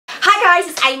guys,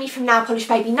 it's Amy from Nail Polish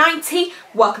Baby 90.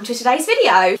 Welcome to today's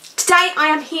video. Today I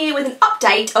am here with an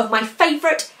update of my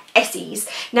favourite Essies.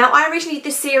 Now, I originally did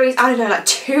this series, I don't know, like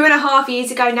 2.5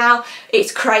 years ago now. It's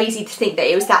crazy to think that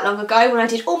it was that long ago when I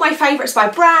did all my favourites by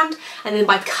brand and then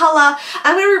by colour.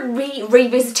 I'm going to be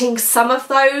revisiting some of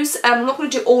those. I'm not going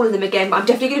to do all of them again, but I'm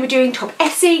definitely going to be doing top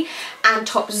Essie and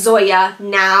top Zoya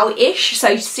now-ish. So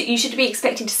you should be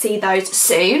expecting to see those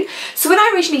soon. So when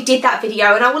I originally did that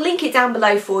video, and I will link it down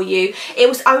below for you, it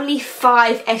was only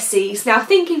 5 Essies. Now,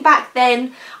 thinking back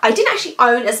then, I didn't actually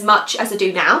own as much as I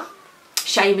do now.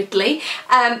 Shamedly,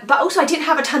 but also I didn't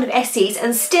have a ton of Essies,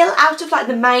 and still out of like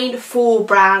the main 4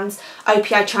 brands,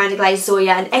 OPI, China Glaze,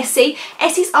 Zoya and Essie,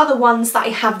 Essies are the ones that I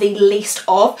have the least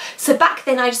of. So back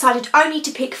then I decided only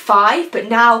to pick 5, but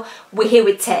now we're here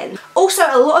with 10. Also,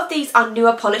 a lot of these are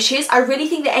newer polishes. I really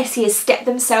think that Essie has stepped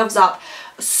themselves up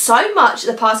so much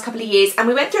the past couple of years, and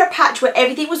we went through a patch where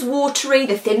everything was watery,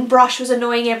 the thin brush was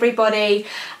annoying everybody,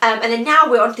 and then now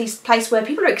we're on this place where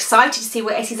people are excited to see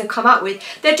what Essies have come out with.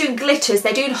 They're doing glitters,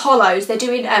 they're doing hollows, they're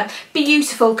doing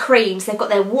beautiful creams, they've got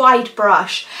their wide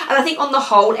brush, and I think on the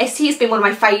whole Essie has been one of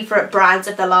my favourite brands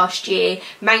of the last year,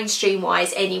 mainstream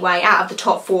wise anyway. Out of the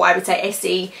top 4, I would say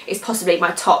Essie is possibly my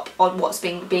top on what's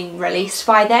being released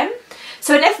by them.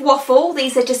 So enough waffle,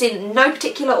 these are just in no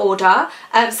particular order.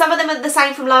 Some of them are the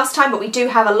same from last time, but we do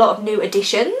have a lot of new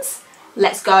additions.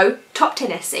 Let's go, top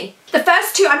 10 Essie. The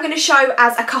first 2 I'm going to show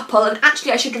as a couple, and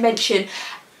actually I should mention,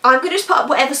 I'm going to just put up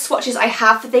whatever swatches I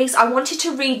have for these. I wanted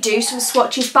to redo some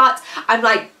swatches, but I'm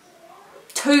like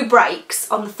 2 breaks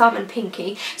on the thumb and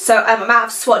pinky, so I'm out of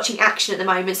swatching action at the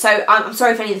moment, so I'm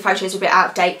sorry if any of the photos are a bit out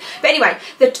of date. But anyway,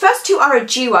 the first 2 are a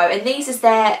duo, and these is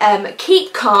their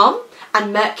Keep Calm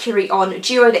and Mercury On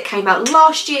duo that came out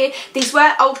last year. These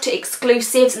were Ultra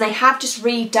exclusives, and they have just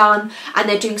redone, and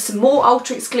they're doing some more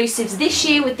Ultra exclusives this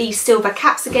year with these silver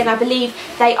caps again. I believe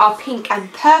they are pink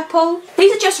and purple.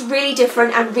 These are just really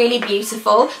different and really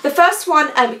beautiful. The first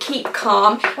one, Keep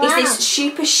Calm, is this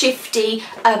super shifty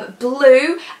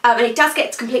blue, and it does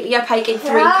get completely opaque in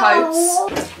 3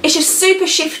 coats. It's just super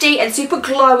shifty and super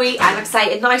glowy, and like I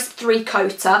say, a nice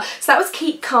 3-coater. So that was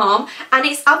Keep Calm, and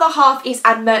its other half is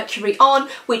And Mercury On,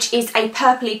 which is a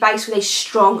purpley base with a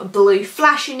strong blue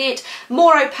flash in it.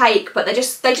 More opaque, but they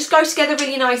just go together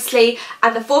really nicely,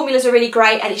 and the formulas are really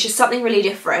great, and it's just something really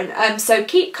different. So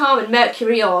Keep Calm and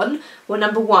Mercury On were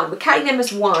number 1. We're counting them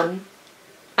as 1.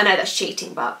 I know that's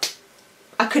cheating, but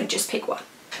I couldn't just pick one.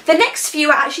 The next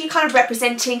few are actually kind of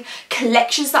representing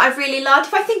collections that I've really loved.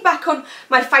 If I think back on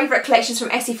my favourite collections from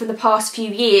Essie from the past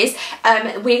few years,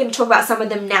 we're going to talk about some of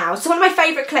them now. So one of my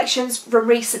favourite collections from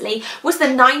recently was the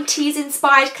 90s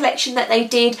inspired collection that they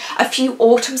did a few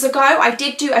autumns ago. I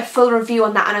did do a full review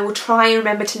on that, and I will try and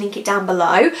remember to link it down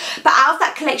below. But out of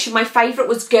that collection, my favourite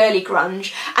was Girly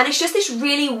Grunge, and it's just this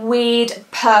really weird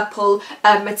purple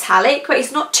metallic, but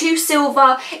it's not too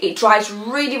silver. It dries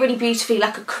really, really beautifully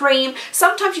like a cream.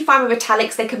 Sometimes you find with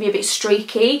metallics they can be a bit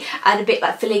streaky and a bit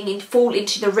like fall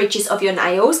into the ridges of your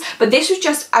nails, but this was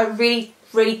just a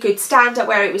really good standout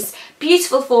where it was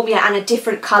beautiful formula and a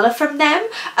different colour from them.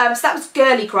 So that was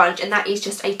Girly Grunge, and that is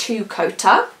just a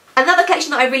 2-coater. Another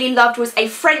collection that I really loved was a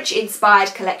French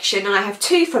inspired collection, and I have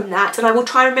 2 from that, and I will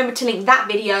try and remember to link that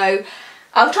video.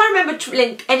 I'll try and remember to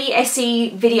link any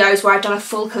Essie videos where I've done a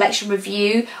full collection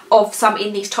review of some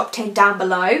in these top 10 down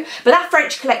below. But that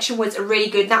French collection was really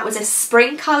good. That was a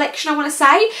spring collection, I want to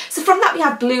say. So from that we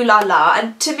have Blue La La,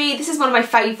 and to me this is one of my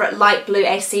favourite light blue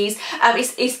Essies.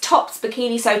 It's tops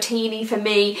Bikini Sotini for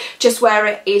me, just where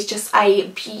it is just a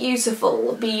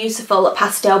beautiful, beautiful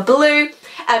pastel blue.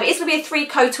 It's going to be a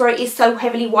 3-coater where it is so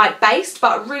heavily white based,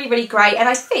 but really, really great. And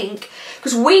I think,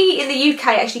 because we in the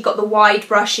UK actually got the wide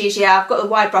brushes, yeah, I've got the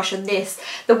wide brush on this.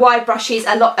 The wide brushes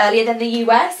a lot earlier than the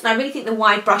US, and I really think the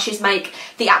wide brushes make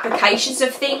the applications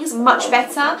of things much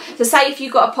better. So say if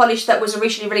you got a polish that was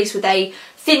originally released with a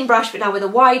thin brush but now with a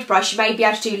wide brush, you may be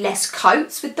able to do less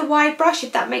coats with the wide brush,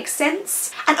 if that makes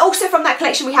sense. And also from that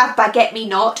collection we have Baguette Me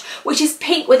Not, which is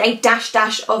pink with a dash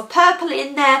of purple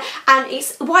in there, and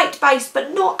it's white based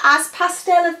but not as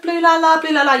pastel as Blue La La.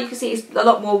 Blue La La, you can see, is a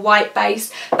lot more white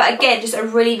based, but again just a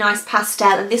really nice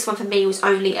pastel, and this one for me was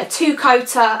only a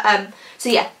 2-coater. So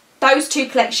yeah, those 2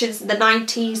 collections, the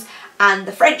 90s and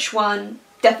the French one,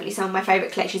 definitely some of my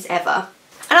favourite collections ever.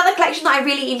 Another collection that I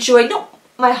really enjoy, not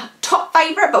my top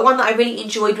favourite, but one that I really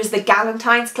enjoyed, was the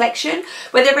Galentine's collection,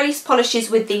 where they released polishes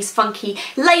with these funky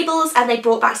labels and they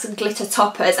brought back some glitter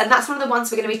toppers, and that's one of the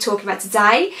ones we're going to be talking about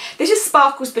today. This is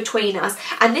Sparkles Between Us,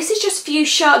 and this is just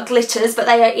fuchsia glitters, but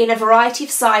they are in a variety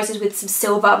of sizes with some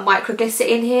silver micro glitter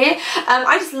in here.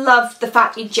 I just loved the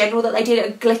fact in general that they did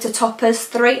a glitter toppers,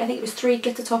 I think it was 3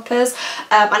 glitter toppers.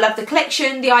 I love the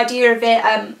collection, the idea of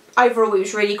it. Overall it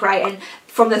was really great, and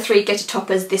from the 3 glitter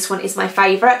toppers, this one is my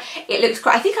favourite. It looks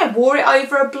great. I think I wore it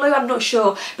over a blue, I'm not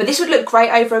sure, but this would look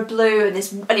great over a blue, and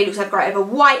it looks like great over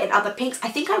white and other pinks. I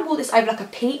think I wore this over like a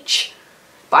peach,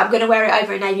 but I'm going to wear it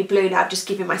over a navy blue now, just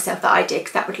giving myself that idea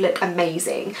because that would look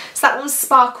amazing. So that one's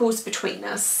Sparkles Between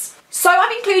Us. So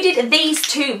I've included these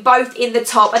two both in the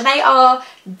top, and they are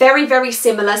very, very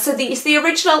similar. So it's the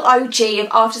original OG of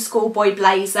After School Boy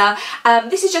Blazer.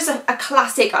 This is just a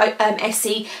classic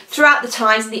Essie. Throughout the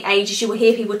times and the ages, you will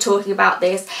hear people talking about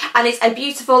this, and it's a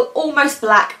beautiful, almost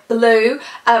black blue.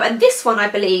 And this one, I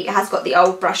believe, has got the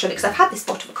old brush on it, because I've had this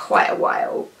bottle for quite a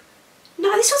while.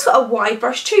 No, this one's got a wide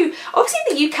brush too. Obviously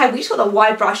in the UK we just got the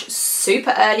wide brush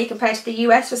super early compared to the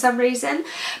US for some reason.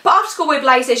 But After School Boy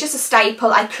Blazer is just a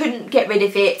staple. I couldn't get rid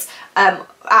of it out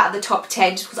of the top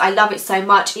 10 just because I love it so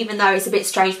much, even though it's a bit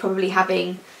strange probably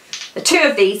having the 2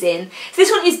 of these in. So this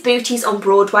one is Booties on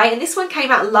Broadway, and this one came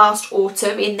out last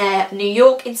autumn in their New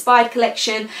York inspired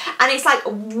collection, and it's like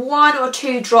 1 or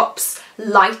 2 drops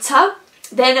lighter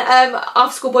than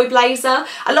After School Boy Blazer.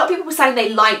 A lot of people were saying they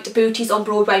liked Booties on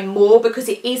Broadway more because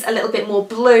it is a little bit more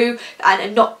blue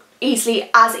and not as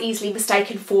easily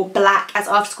mistaken for black as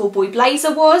After School Boy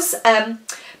Blazer was.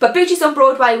 But Booties on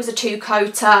Broadway was a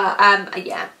 2-coater.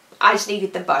 Yeah, I just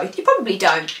needed them both. You probably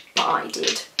don't, but I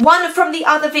did. One from the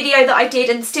other video that I did,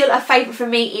 and still a favourite for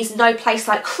me, is No Place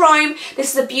Like Chrome.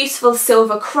 This is a beautiful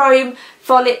silver chrome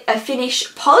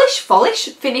finished polish.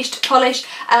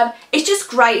 It's just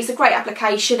great. It's a great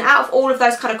application. Out of all of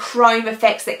those kind of chrome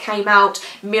effects that came out,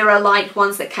 mirror light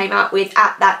ones that came out with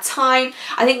at that time,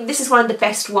 I think this is one of the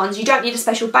best ones. You don't need a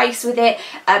special base with it.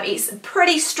 It's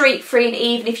pretty street free, and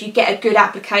even if you get a good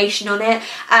application on it,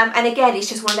 and again, it's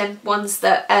just one of them ones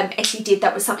that Essie did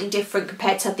that was something different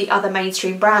compared to the other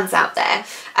mainstream brands out there.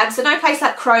 So No Place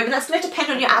Like Chrome, and that's going to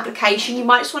depend on your application. You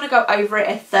might just want to go over it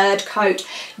a 3rd coat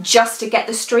just to get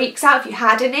the streaks out if you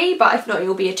had any, but if not, it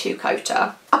will be a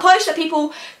 2-coater. A polish that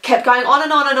people kept going on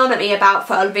and on and on at me about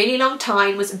for a really long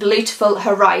time was Beautiful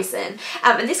Horizon,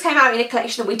 and this came out in a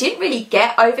collection that we didn't really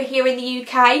get over here in the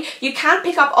UK. You can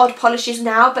pick up odd polishes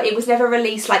now, but it was never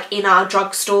released like in our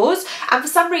drugstores, and for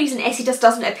some reason Essie just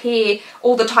doesn't appear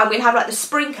all the time. We'll have like the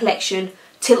spring collection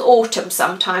till autumn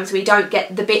sometimes. We don't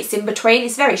get the bits in between.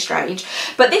 It's very strange.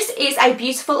 But this is a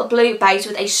beautiful blue base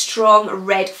with a strong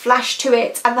red flash to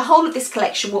it, and the whole of this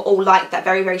collection will all like that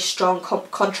very, very strong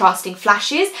contrasting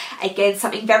flashes. Again,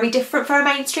 something very different for a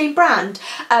mainstream brand.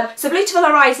 So Beautiful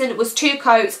Horizon was 2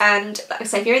 coats, and like I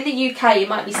say, if you're in the UK it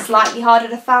might be slightly harder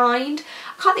to find.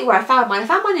 I can't think where I found mine. I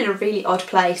found mine in a really odd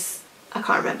place. I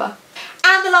can't remember.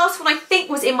 And the last one I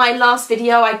think was in my last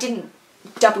video. I didn't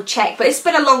double check, but it's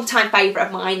been a long time favourite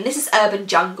of mine. This is Urban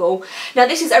Jungle. Now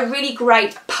this is a really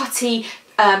great putty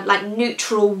like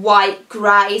neutral white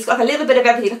grey. It's got like a little bit of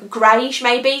everything, like a greyish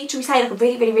maybe, should we say, like a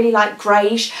really light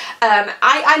greyish.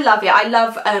 I love it. I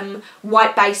love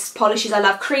white based polishes. I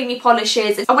love creamy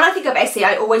polishes, and when I think of Essie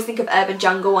I always think of Urban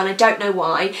Jungle, and I don't know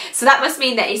why, so that must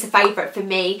mean that it's a favourite for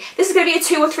me. This is going to be a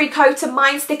 2 or 3 coater.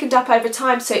 Mine's thickened up over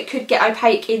time, so it could get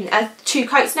opaque in 2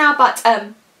 coats now, but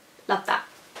love that.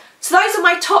 So those are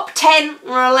my top 10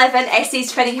 or 11 Essies,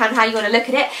 depending on how you want to look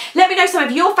at it. Let me know some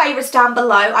of your favourites down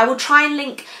below. I will try and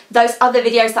link those other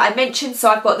videos that I mentioned. So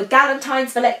I've got the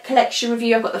Galentine's collection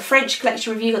review, I've got the French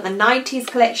collection review, I've got the 90s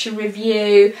collection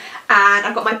review, and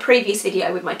I've got my previous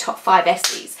video with my top 5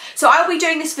 Essies. So I'll be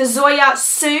doing this for Zoya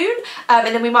soon,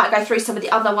 and then we might go through some of the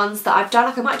other ones that I've done.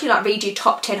 Like I might do like redo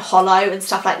top 10 hollow and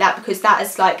stuff like that, because that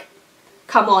is like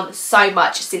come on so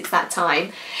much since that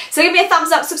time. So give me a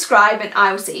thumbs up, subscribe, and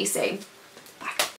I will see you soon.